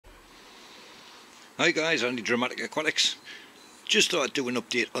Hi guys, Andy Dramatic Aquatics. Just thought I'd do an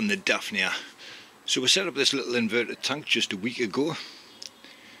update on the Daphnia. So we set up this little inverted tank just a week ago,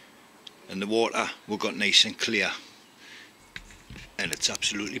 and the water we got nice and clear, and it's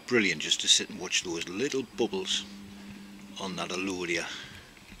absolutely brilliant just to sit and watch those little bubbles on that Alodia.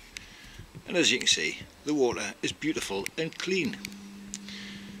 And as you can see, the water is beautiful and clean.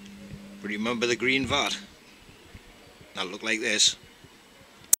 But remember the green vat? That'll look like this.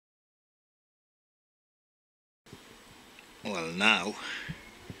 Well, now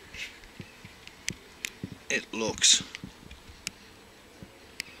it looks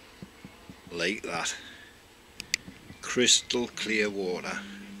like that. Crystal clear water,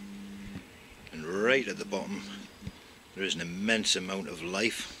 and right at the bottom there is an immense amount of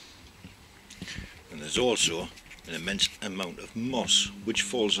life, and there's also an immense amount of moss which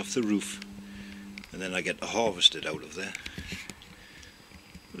falls off the roof, and then I get to harvest it out of there.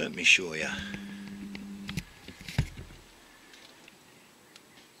 Let me show you.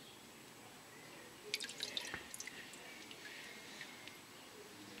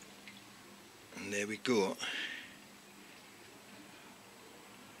 And there we go.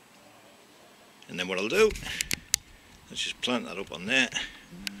 And then what I'll do is just plant that up on there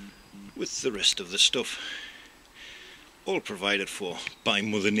with the rest of the stuff, all provided for by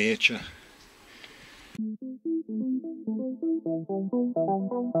Mother Nature.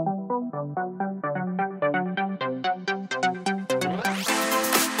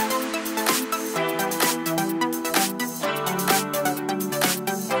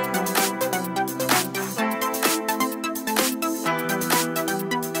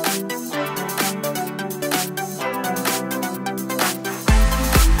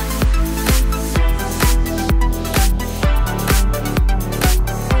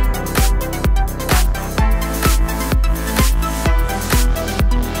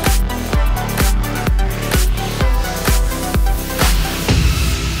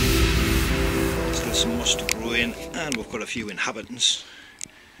 Some moss to grow in, and we've got a few inhabitants.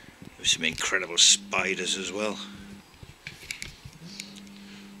 There's some incredible spiders as well.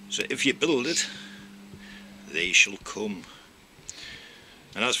 So if you build it, they shall come.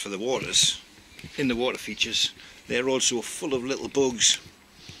 And as for the waters, in the water features, they're also full of little bugs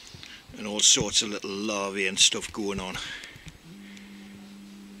and all sorts of little larvae and stuff going on,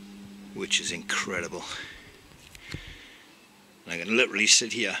 which is incredible. And I can literally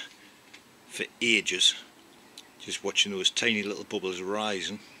sit here for ages just watching those tiny little bubbles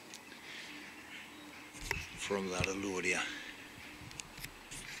rising from that Alodia.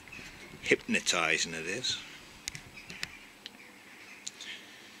 Hypnotising it is.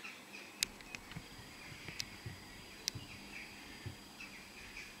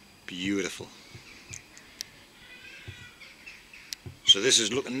 Beautiful. So this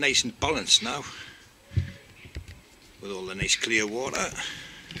is looking nice and balanced now with all the nice clear water.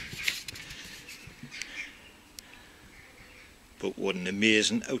 But what an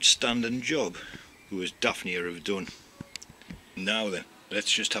amazing, outstanding job who as Daphnia have done. Now then,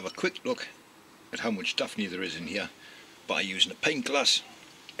 let's just have a quick look at how much Daphnia there is in here by using a pint glass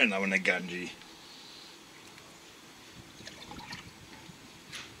and now an Ganji.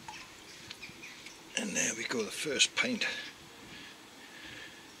 And there we go, the first pint.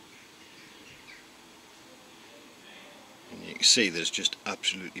 And you can see there's just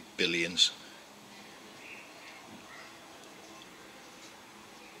absolutely billions.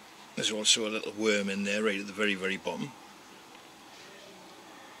 There's also a little worm in there right at the very, very bottom.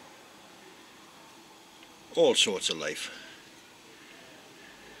 All sorts of life.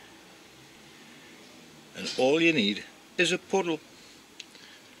 And all you need is a puddle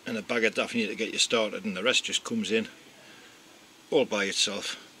and a bag of Daphnia to get you started, and the rest just comes in all by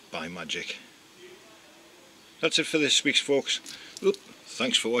itself, by magic. That's it for this week's folks. Oop,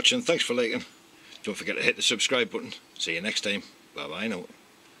 thanks for watching, thanks for liking. Don't forget to hit the subscribe button. See you next time. Bye bye now.